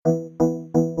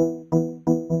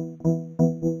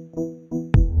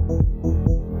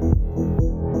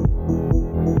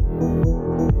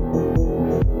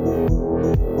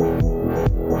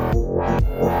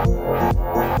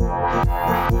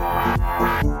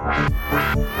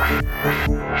Hey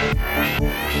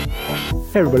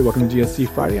everybody, welcome to GSC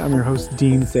Friday. I'm your host,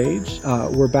 Dean Sage.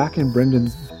 We're back in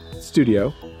Brendan's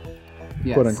studio,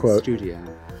 yes, quote unquote. Studio.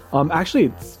 Actually,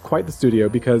 it's quite the studio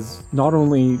because not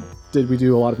only did we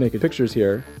do a lot of naked pictures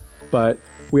here, but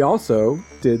we also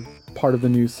did part of the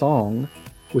new song,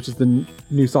 which is the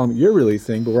new song that you're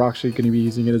releasing, but we're actually going to be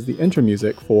using it as the intro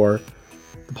music for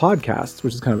the podcast,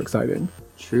 which is kind of exciting.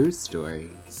 True story.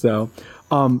 So,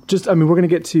 we're going to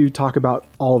get to talk about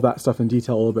all of that stuff in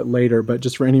detail a little bit later, but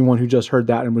just for anyone who just heard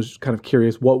that and was kind of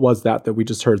curious, what was that we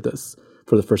just heard this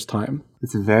for the first time?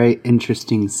 It's a very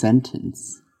interesting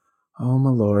sentence. Oh my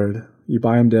lord. You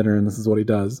buy him dinner and this is what he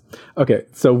does. Okay,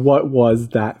 so what was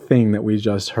that thing that we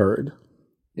just heard?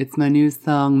 It's my new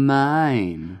song,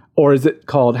 Mine. Or is it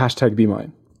called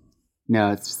 #BeMine?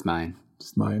 No, it's just mine.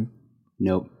 Just mine?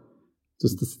 Nope.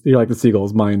 You're like the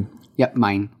seagulls, mine. Yep,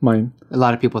 mine. Mine. A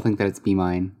lot of people think that it's Be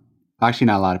Mine. Actually,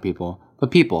 not a lot of people,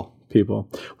 but people.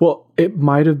 Well, it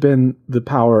might have been the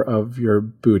power of your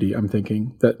booty, I'm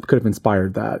thinking, that could have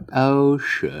inspired that. Oh,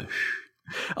 shush.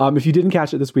 If you didn't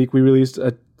catch it this week, we released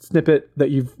a snippet that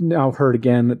you've now heard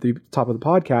again at the top of the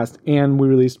podcast, and we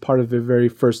released part of the very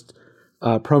first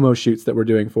promo shoots that we're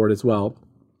doing for it as well,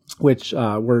 which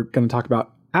we're going to talk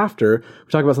about after.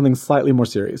 We talk about something slightly more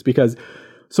serious, because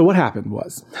so what happened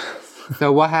was... we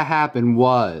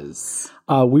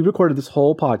recorded this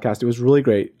whole podcast. It was really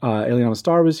great. Eliana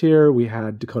Starr was here. We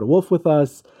had Dakota Wolf with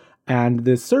us. And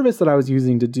this service that I was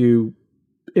using to do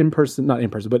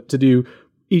to do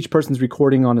each person's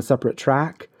recording on a separate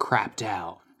track. Crapped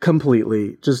out.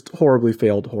 Completely. Just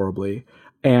failed horribly.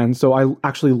 And so I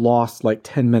actually lost like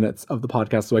 10 minutes of the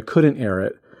podcast, so I couldn't air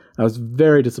it. I was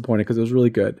very disappointed because it was really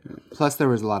good. Plus, there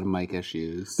was a lot of mic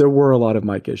issues. There were a lot of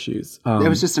mic issues. It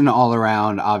was just an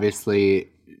all-around, obviously,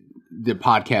 the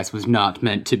podcast was not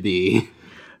meant to be.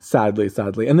 Sadly.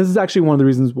 And this is actually one of the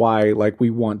reasons why we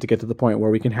want to get to the point where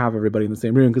we can have everybody in the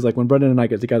same room. Because when Brendan and I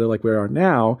get together like we are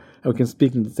now, and we can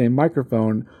speak into the same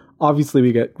microphone, obviously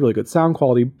we get really good sound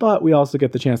quality, but we also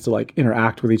get the chance to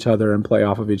interact with each other and play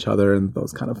off of each other and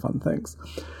those kind of fun things.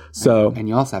 So, and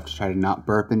you also have to try to not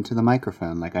burp into the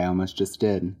microphone like I almost just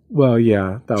did. Well,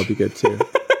 yeah, that would be good too.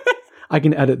 I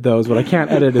can edit those. What I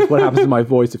can't edit is what happens to my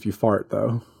voice if you fart,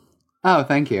 though. Oh,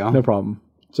 thank you. No problem.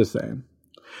 Just saying.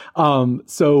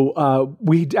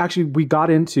 We got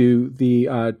into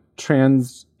the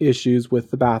trans issues with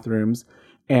the bathrooms,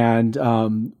 and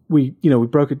we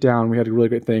broke it down. We had a really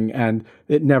great thing, and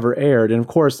it never aired. And of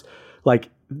course,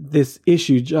 this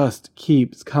issue just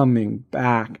keeps coming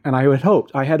back. And I had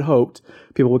hoped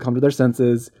people would come to their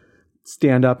senses,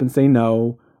 stand up and say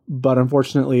no. But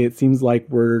unfortunately, it seems like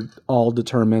we're all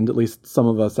determined, at least some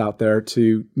of us out there,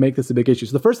 to make this a big issue.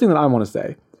 So the first thing that I want to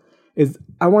say is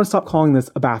I want to stop calling this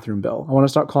a bathroom bill. I want to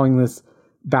stop calling this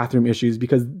bathroom issues,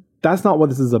 because that's not what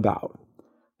this is about.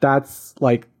 That's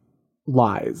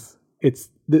lies.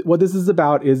 What this is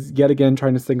about is, yet again,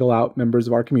 trying to single out members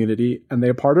of our community, and they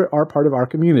are part of our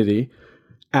community,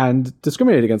 and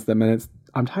discriminate against them. And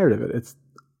I'm tired of it. It's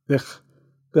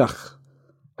ugh.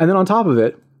 And then on top of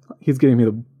it, he's giving me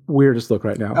the weirdest look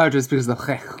right now. Oh, just because I'm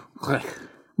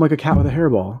like a cat with a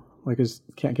hairball. I just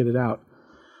can't get it out.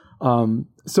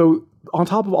 So on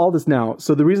top of all this now,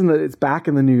 so the reason that it's back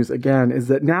in the news again is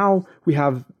that now we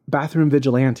have bathroom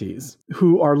vigilantes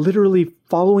who are literally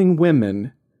following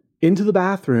women into the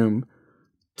bathroom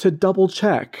to double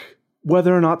check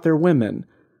whether or not they're women.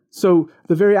 So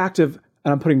the very act of,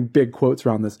 and I'm putting big quotes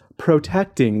around this,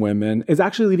 protecting women is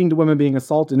actually leading to women being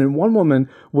assaulted. And one woman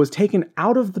was taken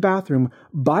out of the bathroom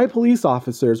by police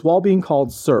officers while being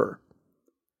called sir.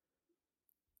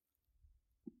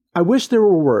 I wish there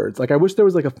were words. I wish there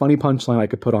was a funny punchline I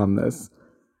could put on this.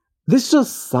 This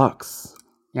just sucks.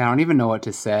 Yeah, I don't even know what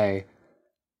to say.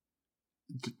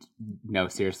 No,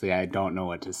 seriously, I don't know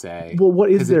what to say. Well, what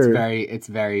is there? It's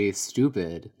very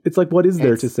stupid. It's what is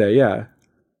there to say? Yeah.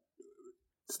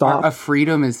 Stop. A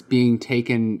freedom is being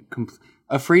taken.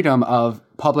 A freedom of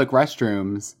public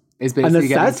restrooms is basically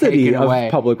getting taken away.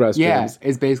 Of public restrooms. Yeah,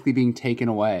 is basically being taken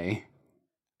away.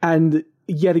 And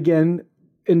yet again,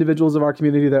 individuals of our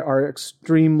community that are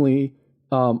extremely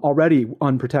already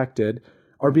unprotected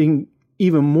are being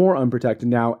even more unprotected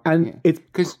now, and it's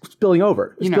spilling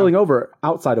over. It's spilling over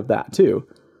outside of that too.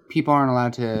 People aren't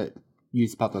allowed to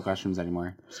use public restrooms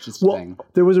anymore. It's just a thing.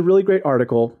 There was a really great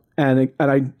article, and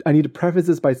I need to preface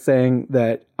this by saying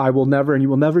that I will never, and you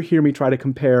will never hear me try to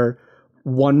compare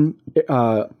one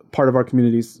part of our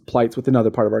community's plights with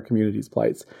another part of our community's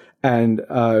plights. And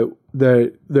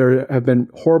there have been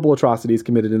horrible atrocities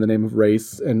committed in the name of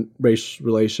race and race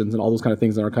relations and all those kind of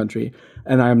things in our country.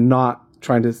 And I am not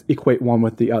trying to equate one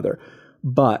with the other.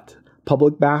 But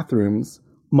public bathrooms,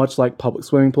 much like public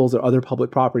swimming pools or other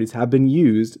public properties, have been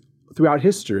used throughout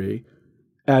history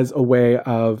as a way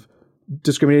of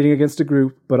discriminating against a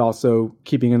group, but also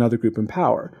keeping another group in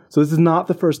power. So this is not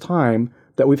the first time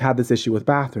that we've had this issue with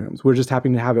bathrooms. We're just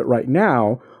happening to have it right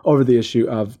now over the issue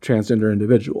of transgender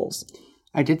individuals.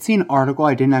 I did see an article,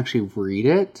 I didn't actually read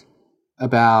it,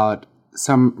 about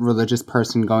some religious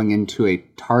person going into a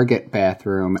Target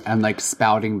bathroom and like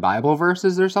spouting Bible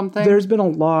verses or something. There's been a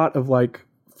lot of like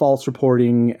false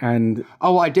reporting and...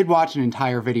 Oh, I did watch an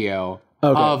entire video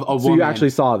of a woman. So you actually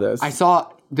saw this. I saw,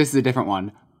 this is a different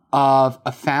one, of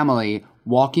a family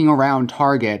walking around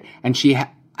Target, and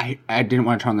I didn't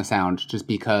want to turn on the sound just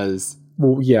because...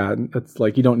 Well, yeah, it's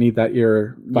like you don't need that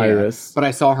ear virus. Yeah, but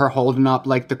I saw her holding up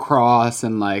like the cross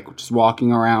and like just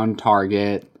walking around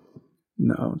Target.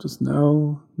 No.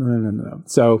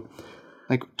 So...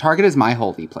 Like, Target is my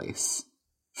holy place.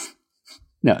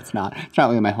 No, it's not. It's not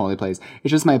really my holy place.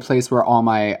 It's just my place where all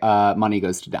my money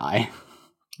goes to die.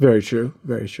 Very true.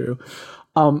 Very true.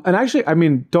 And actually, I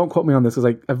mean, don't quote me on this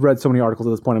because I've read so many articles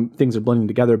at this point and things are blending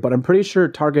together, but I'm pretty sure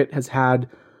Target has had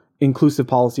inclusive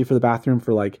policy for the bathroom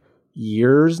for like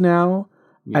years now.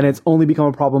 Yeah. And it's only become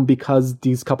a problem because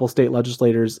these couple state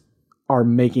legislators are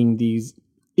making these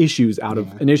issues out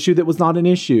of an issue that was not an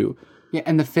issue. Yeah,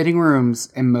 and the fitting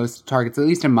rooms in most Targets, at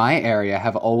least in my area,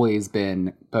 have always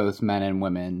been both men and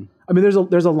women. I mean, there's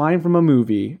a line from a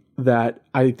movie that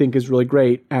I think is really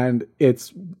great, and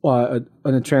it's a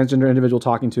transgender individual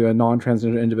talking to a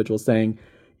non-transgender individual saying,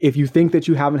 if you think that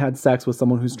you haven't had sex with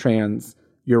someone who's trans,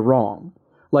 you're wrong.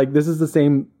 Like, this is just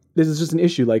an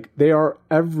issue. Like, they are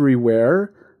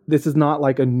everywhere. This is not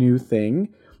like a new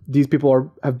thing. These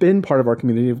people have been part of our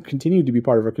community, have continued to be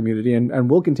part of our community, and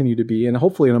will continue to be, and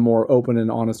hopefully in a more open and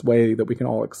honest way that we can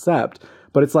all accept.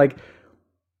 But it's like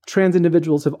trans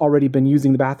individuals have already been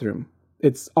using the bathroom.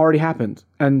 It's already happened,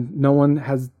 and no one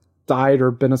has died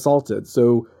or been assaulted.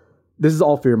 So this is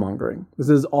all fear-mongering. This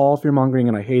is all fear-mongering,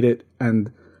 and I hate it,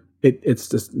 and it's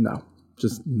just no.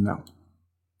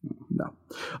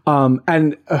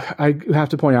 And I have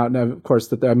to point out, of course,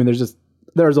 that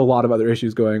there's a lot of other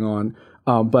issues going on.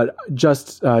 But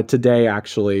just today,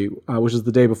 actually, which is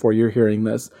the day before you're hearing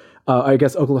this, I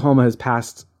guess Oklahoma has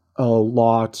passed a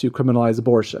law to criminalize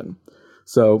abortion.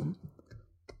 So,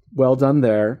 well done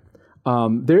there.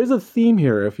 There is a theme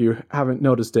here, if you haven't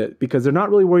noticed it, because they're not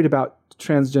really worried about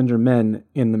transgender men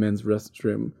in the men's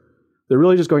restroom. They're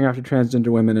really just going after transgender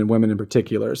women and women in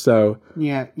particular. So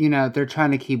yeah, they're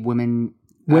trying to keep women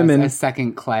as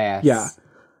second class. Yeah.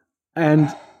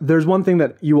 And there's one thing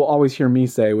that you will always hear me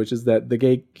say, which is that the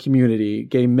gay community,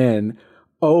 gay men,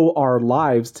 owe our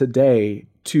lives today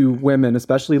to women,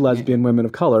 especially lesbian women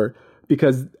of color,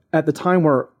 because at the time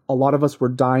where a lot of us were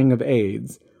dying of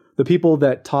AIDS, the people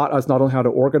that taught us not only how to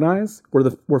organize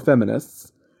were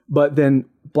feminists, but then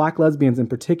Black lesbians in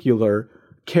particular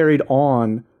carried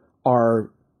on our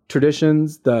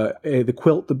traditions, the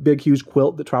quilt, the big, huge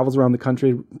quilt that travels around the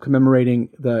country commemorating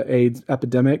the AIDS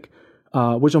epidemic,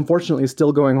 which unfortunately is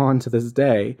still going on to this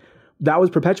day. That was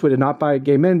perpetuated not by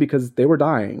gay men because they were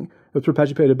dying. It was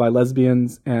perpetuated by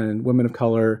lesbians and women of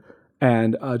color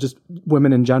and just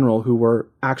women in general who were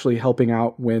actually helping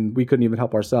out when we couldn't even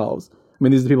help ourselves. I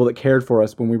mean, these are the people that cared for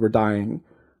us when we were dying.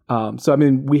 So, I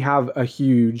mean, we have a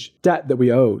huge debt that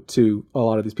we owe to a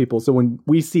lot of these people. So when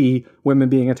we see women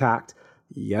being attacked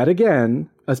yet again,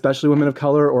 especially women of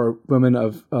color or women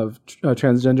of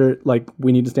transgender, like,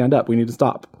 we need to stand up. We need to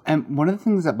stop. And one of the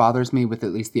things that bothers me with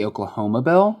at least the Oklahoma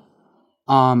bill,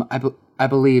 I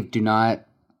believe, do not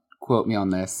quote me on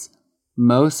this,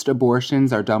 most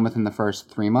abortions are done within the first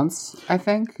 3 months, I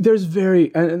think. There's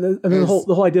the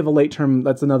whole idea of a late term,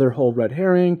 that's another whole red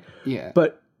herring. Yeah.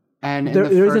 But and there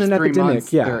isn't an epidemic.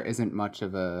 Months, yeah. There isn't much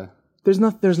of a... There's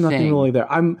nothing really there.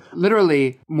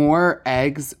 Literally, more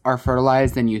eggs are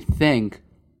fertilized than you think,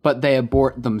 but they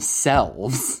abort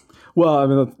themselves. Well, I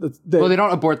mean, they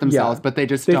don't abort themselves, but they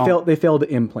just don't. They fail to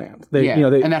implant.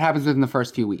 And that happens within the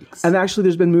first few weeks. And actually,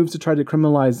 there's been moves to try to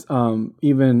criminalize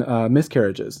even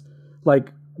miscarriages.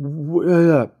 Like,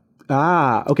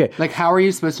 okay. Like, how are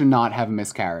you supposed to not have a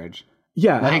miscarriage?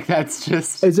 Yeah. Like, that's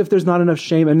just... As if there's not enough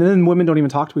shame. And then women don't even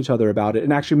talk to each other about it.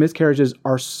 And actually, miscarriages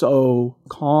are so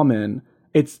common.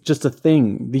 It's just a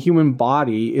thing. The human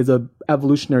body is a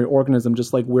evolutionary organism,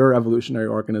 just like we're evolutionary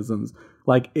organisms.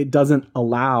 Like, it doesn't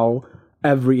allow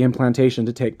every implantation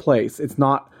to take place. It's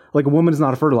not... Like, a woman is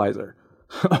not a fertilizer.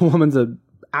 A woman's an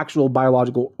actual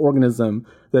biological organism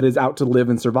that is out to live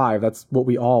and survive. That's what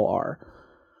we all are.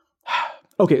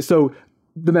 Okay, so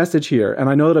the message here, and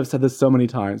I know that I've said this so many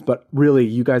times, but really,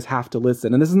 you guys have to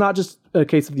listen. And this is not just a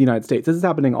case of the United States. This is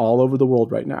happening all over the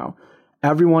world right now.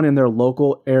 Everyone in their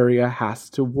local area has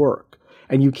to work.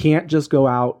 And you can't just go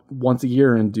out once a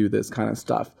year and do this kind of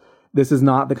stuff. This is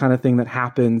not the kind of thing that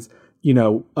happens,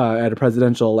 at a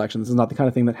presidential election. This is not the kind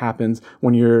of thing that happens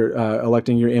when you're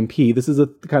electing your MP. This is the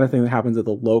kind of thing that happens at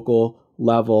the local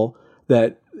level,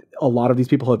 that a lot of these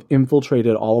people have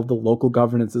infiltrated all of the local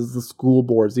governances, the school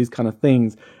boards, these kind of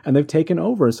things, and they've taken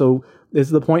over. So this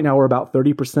is the point now where about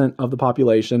 30% of the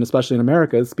population, especially in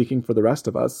America, is speaking for the rest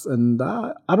of us. And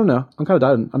I don't know. I'm kind of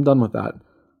done. I'm done with that.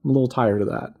 I'm a little tired of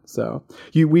that. So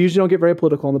we usually don't get very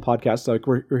political on the podcast. Like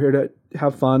we're here to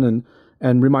have fun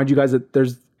and remind you guys that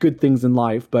there's good things in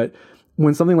life. But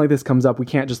when something like this comes up, we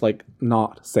can't just like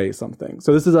not say something.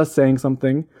 So this is us saying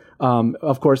something.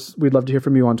 Of course, we'd love to hear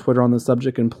from you on Twitter on this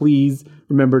subject, and please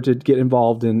remember to get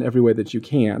involved in every way that you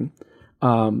can.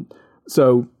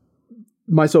 So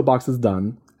my soapbox is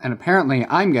done. And apparently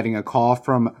I'm getting a call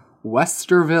from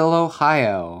Westerville,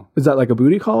 Ohio. Is that like a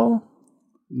booty call?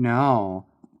 No.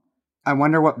 I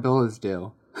wonder what bill is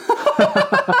due.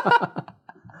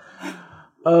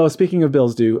 Oh, speaking of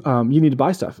bills due, you need to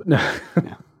buy stuff. No.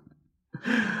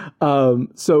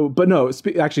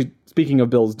 Actually, speaking of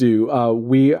bills due,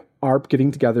 we are getting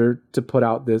together to put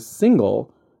out this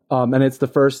single. And it's the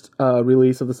first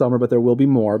release of the summer, but there will be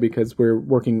more because we're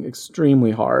working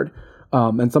extremely hard.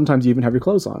 And sometimes you even have your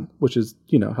clothes on, which is,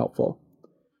 helpful.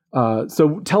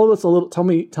 So tell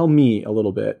me a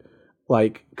little bit,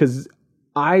 like, because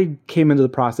I came into the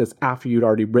process after you'd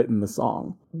already written the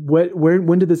song.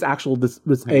 When did this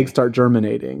egg start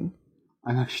germinating?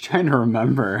 I'm actually trying to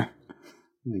remember. Oh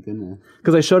my goodness.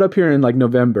 Because I showed up here in like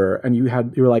November, and you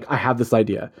were like, I have this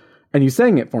idea, and you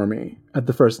sang it for me at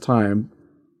the first time.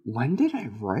 When did I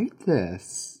write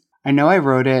this? I know I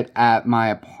wrote it at my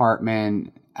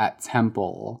apartment at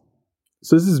Temple.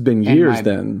 So this has been years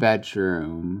then. In my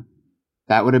bedroom.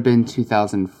 That would have been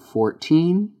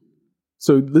 2014.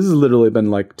 So this has literally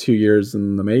been like 2 years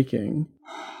in the making.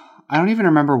 I don't even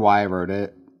remember why I wrote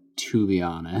it, to be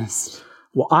honest.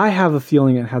 Well, I have a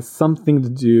feeling it has something to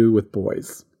do with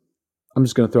boys. I'm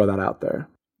just going to throw that out there.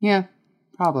 Yeah,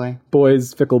 probably.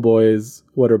 Boys, fickle boys,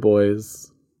 what are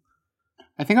boys?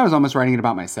 I think I was almost writing it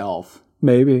about myself.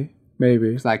 Maybe.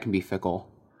 Because I can be fickle.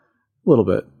 A little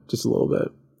bit. Just a little bit.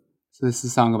 So this is a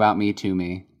song about me to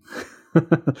me.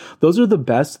 Those are the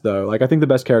best, though. Like, I think the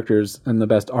best characters and the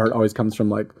best art always comes from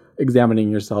like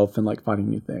examining yourself and like finding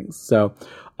new things. So,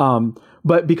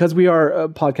 but because we are a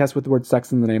podcast with the word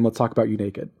sex in the name, let's talk about You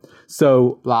Naked.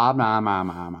 So, blah blah blah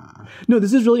blah blah. No,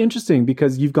 this is really interesting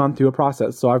because you've gone through a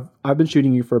process. So I've been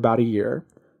shooting you for about a year,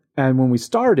 and when we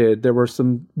started, there were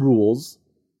some rules,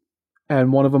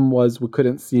 and one of them was we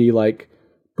couldn't see like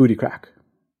booty crack.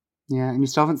 Yeah, and you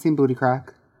still haven't seen booty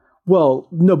crack. Well,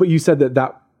 no, but you said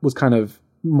that was kind of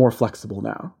more flexible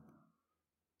now.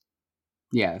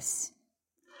 Yes.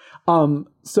 But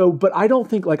I don't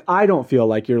feel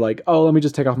like you're like, oh, let me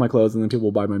just take off my clothes and then people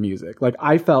will buy my music. Like,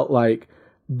 I felt like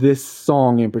this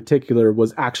song in particular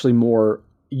was actually more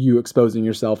you exposing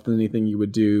yourself than anything you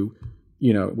would do,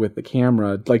 with the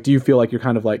camera. Like, do you feel like you're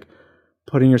kind of like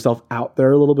putting yourself out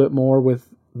there a little bit more with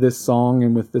this song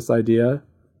and with this idea?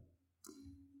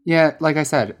 Yeah, like I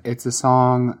said, it's a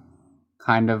song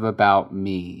kind of about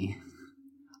me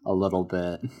a little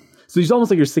bit. So it's almost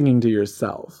like you're singing to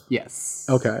yourself. Yes.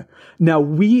 Okay. Now,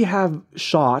 we have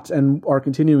shot and are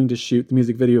continuing to shoot the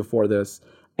music video for this.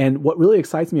 And what really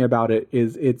excites me about it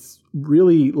is it's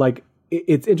really like,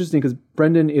 it's interesting because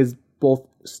Brendan is both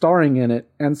starring in it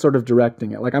and sort of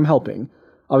directing it. Like, I'm helping.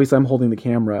 Obviously, I'm holding the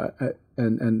camera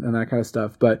and that kind of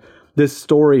stuff. But this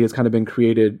story has kind of been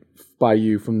created by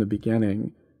you from the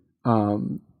beginning.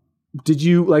 Did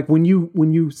you like when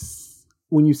you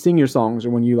sing your songs or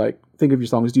when you like think of your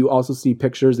songs, do you also see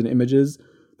pictures and images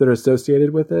that are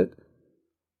associated with it?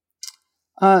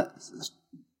 Most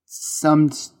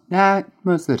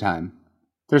of the time.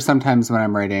 There's sometimes when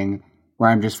I'm writing where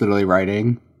I'm just literally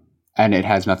writing and it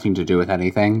has nothing to do with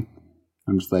anything.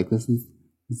 I'm just like, this is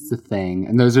a thing.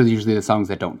 And those are usually the songs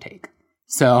that don't take.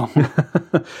 So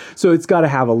so it's got to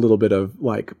have a little bit of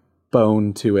like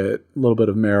bone to it, a little bit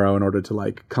of marrow in order to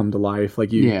like come to life.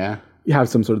 Like you have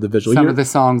some sort of the visual. Some of the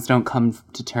songs don't come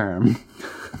to term.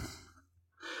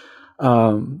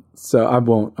 So I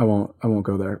won't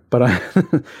go there, but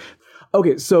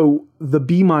okay. So the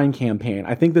Be Mine campaign,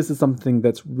 I think this is something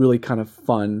that's really kind of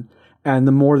fun. And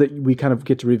the more that we kind of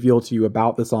get to reveal to you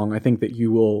about the song, I think that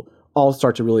you will all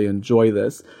start to really enjoy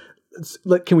this.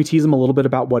 Can we tease them a little bit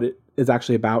about what it is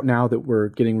actually about now that we're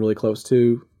getting really close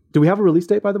to? Do we have a release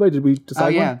date, by the way? Did we decide? Oh,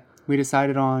 yeah. One? We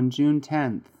decided on June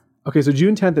 10th. Okay, so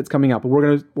June 10th it's coming out, but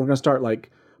we're gonna start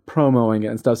like promoing it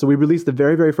and stuff. So we released the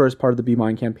very, very first part of the Be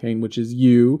Mine campaign, which is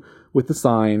you with the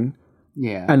sign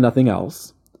and nothing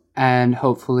else. And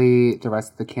hopefully the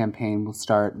rest of the campaign will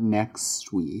start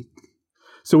next week.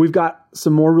 So we've got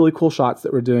some more really cool shots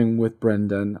that we're doing with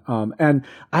Brendan. And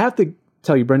I have to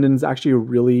tell you, Brendan's actually a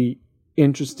really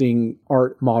interesting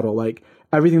art model. Like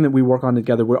everything that we work on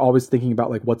together, we're always thinking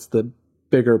about like what's the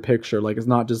bigger picture. Like it's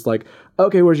not just like,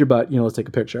 okay, where's your butt? Let's take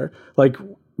a picture. Like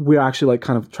we're actually like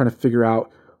kind of trying to figure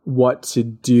out what to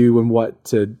do and what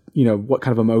to, what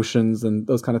kind of emotions and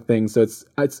those kind of things. So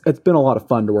it's been a lot of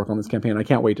fun to work on this campaign. I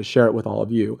can't wait to share it with all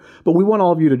of you. But we want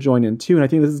all of you to join in too. And I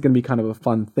think this is going to be kind of a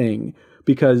fun thing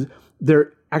because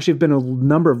there actually have been a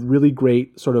number of really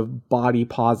great sort of body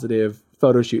positive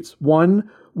photo shoots. One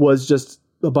was just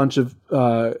a bunch of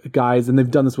guys, and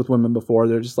they've done this with women before.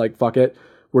 They're just like, fuck it.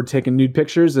 We're taking nude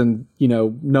pictures and,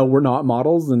 no, we're not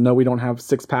models and no, we don't have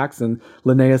six packs and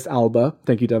Linnaeus Alba.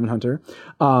 Thank you, Devin Hunter.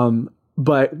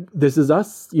 But this is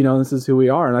us, this is who we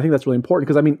are. And I think that's really important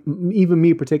because I mean, even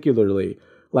me particularly,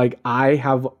 like I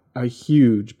have a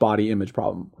huge body image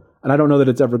problem and I don't know that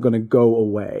it's ever going to go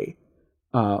away.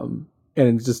 And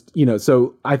it's just,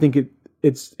 so I think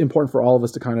it's important for all of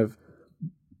us to kind of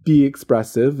be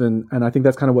expressive. And I think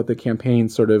that's kind of what the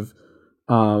campaign's sort of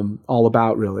all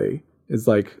about really. Is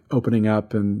like opening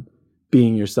up and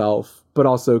being yourself, but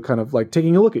also kind of like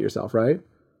taking a look at yourself, right?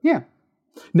 Yeah.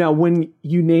 Now, when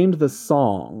you named the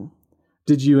song,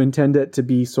 did you intend it to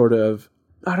be sort of,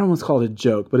 I don't almost call it a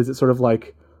joke, but is it sort of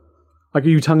like are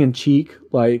you tongue in cheek?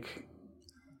 Like,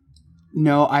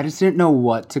 no, I just didn't know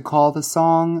what to call the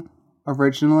song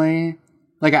originally.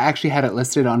 Like I actually had it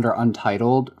listed under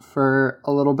Untitled for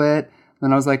a little bit.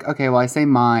 Then I was like, okay, well I say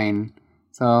mine.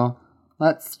 So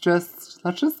Let's just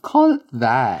call it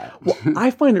that. Well,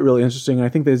 I find it really interesting, and I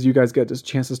think that as you guys get this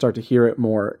chance to start to hear it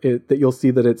more, that you'll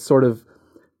see that it's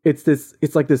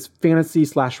like this fantasy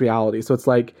 / reality. So it's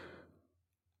like,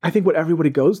 I think what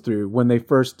everybody goes through when they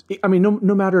first, I mean,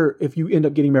 no matter if you end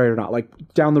up getting married or not,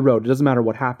 like down the road, it doesn't matter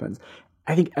what happens.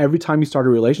 I think every time you start a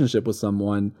relationship with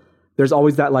someone, there's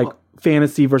always that like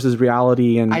fantasy versus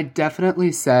reality. And I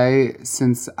definitely say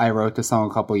since I wrote the song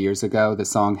a couple years ago, the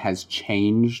song has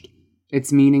changed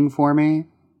its meaning for me.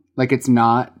 Like it's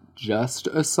not just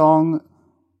a song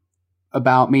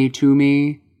about me to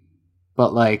me,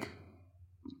 but like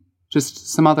just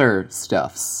some other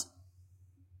stuffs.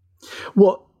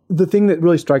 Well, the thing that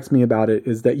really strikes me about it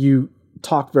is that you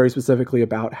talk very specifically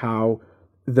about how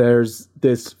there's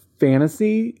this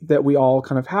fantasy that we all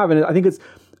kind of have. And I think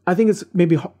it's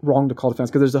maybe wrong to call it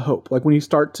fantasy because there's a hope. Like when you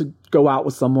start to go out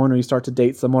with someone or you start to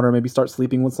date someone or maybe start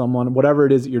sleeping with someone, whatever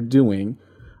it is that you're doing,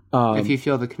 if you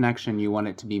feel the connection, you want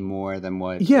it to be more than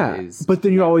what it is. But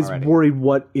then you're always worried,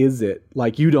 what is it?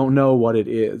 Like you don't know what it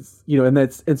is, and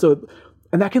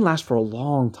that can last for a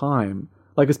long time.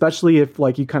 Like especially if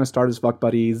like you kind of start as fuck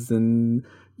buddies and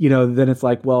then it's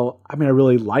like, well, I mean, I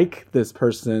really like this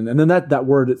person, and then that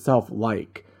word itself,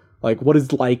 like what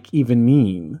does like even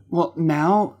mean? Well,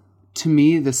 now to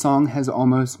me, the song has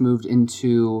almost moved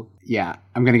into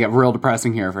I'm gonna get real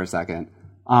depressing here for a second.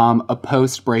 A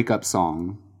post-breakup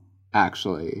song.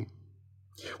 Actually.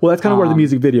 Well, that's kind of where the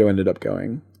music video ended up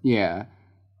going. Yeah.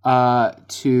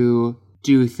 Do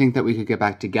you think that we could get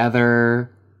back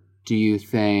together? Do you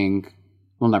think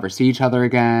we'll never see each other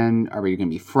again? Are we going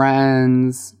to be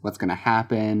friends? What's going to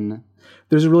happen?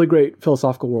 There's a really great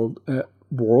philosophical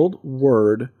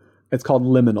word. It's called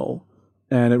liminal,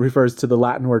 and it refers to the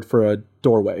Latin word for a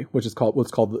doorway, which is called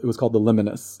the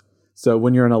liminus. So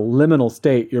when you're in a liminal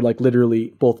state, you're like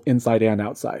literally both inside and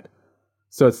outside.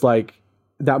 So it's like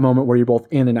that moment where you're both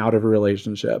in and out of a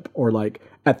relationship, or like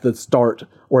at the start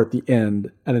or at the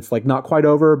end, and it's like not quite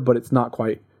over, but it's not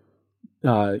quite.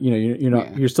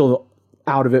 You're still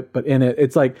out of it, but in it.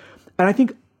 It's like, and I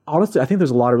think honestly,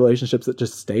 there's a lot of relationships that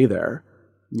just stay there.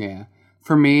 Yeah.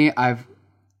 For me,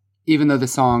 even though the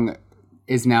song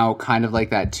is now kind of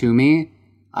like that to me,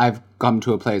 I've come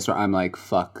to a place where I'm like,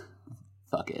 fuck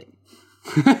it.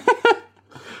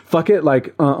 Fuck it,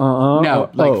 like No,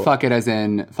 like fuck it as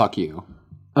in fuck you.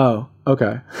 Oh,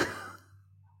 okay.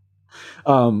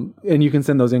 And you can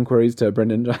send those inquiries to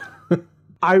Brendan.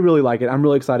 I really like it. I'm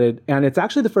really excited. And it's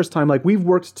actually the first time, like we've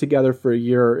worked together for a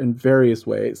year in various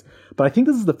ways, but I think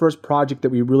this is the first project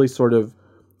that we really sort of,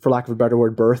 for lack of a better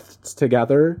word, birthed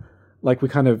together. Like we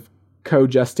kind of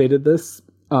co-gestated this.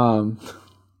 You're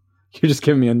just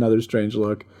giving me another strange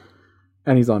look.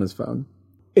 And he's on his phone.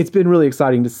 It's been really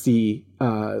exciting to see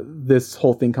this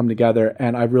whole thing come together,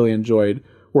 and I've really enjoyed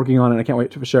working on it. I can't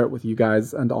wait to share it with you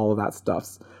guys and all of that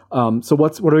stuff. So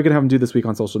what are we going to have them do this week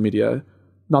on social media?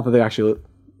 Not that they actually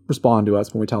respond to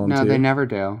us when we tell them to. No, they never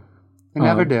do. They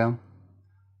never do.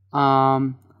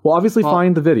 Well, obviously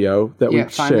find the video that we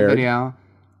shared. Find the video.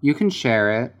 You can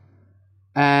share it.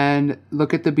 And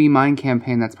look at the Be Mine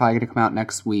campaign that's probably going to come out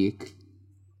next week.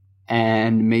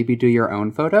 And maybe do your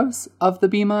own photos of the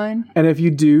Be Mine. And if you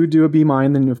do a Be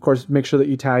Mine, then of course make sure that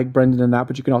you tag Brendan in that.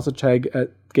 But you can also tag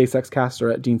at Gay Sex Cast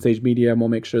or at Dean Sage Media, and we'll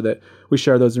make sure that we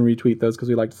share those and retweet those because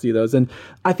we like to see those. And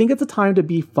I think it's a time to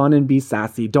be fun and be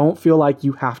sassy. Don't feel like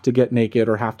you have to get naked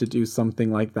or have to do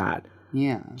something like that.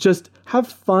 Yeah. Just have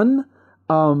fun.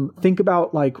 Think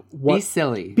about like what. Be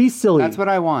silly. Be silly. That's what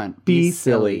I want. Be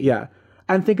silly. Yeah.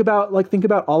 And think about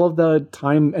all of the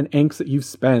time and angst that you've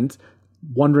spent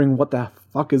wondering what the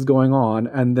fuck is going on,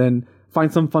 and then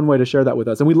find some fun way to share that with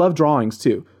us. And we love drawings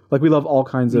too. Like we love all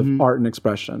kinds of art and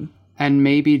expression. And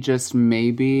maybe, just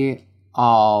maybe,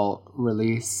 I'll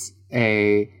release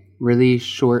a really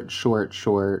short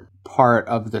part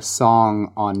of the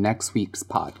song on next week's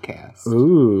podcast.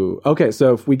 Ooh. Okay,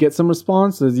 so if we get some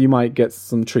responses, you might get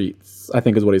some treats, I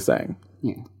think is what he's saying.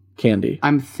 Yeah. Candy.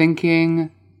 I'm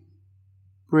thinking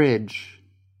bridge.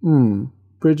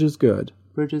 Bridge is good.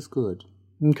 Bridge is good.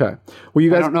 Okay. Well, you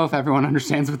guys, I don't know if everyone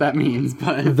understands what that means,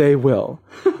 but they will.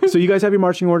 So you guys have your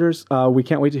marching orders. We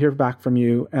can't wait to hear back from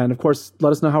you. And of course,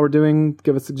 let us know how we're doing.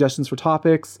 Give us suggestions for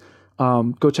topics.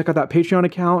 Go check out that Patreon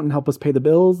account and help us pay the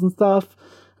bills and stuff.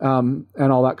 And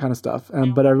all that kind of stuff.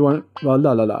 But everyone,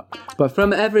 But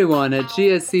from everyone at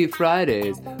GSC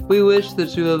Fridays, we wish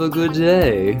that you have a good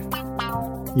day.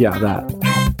 Yeah, that.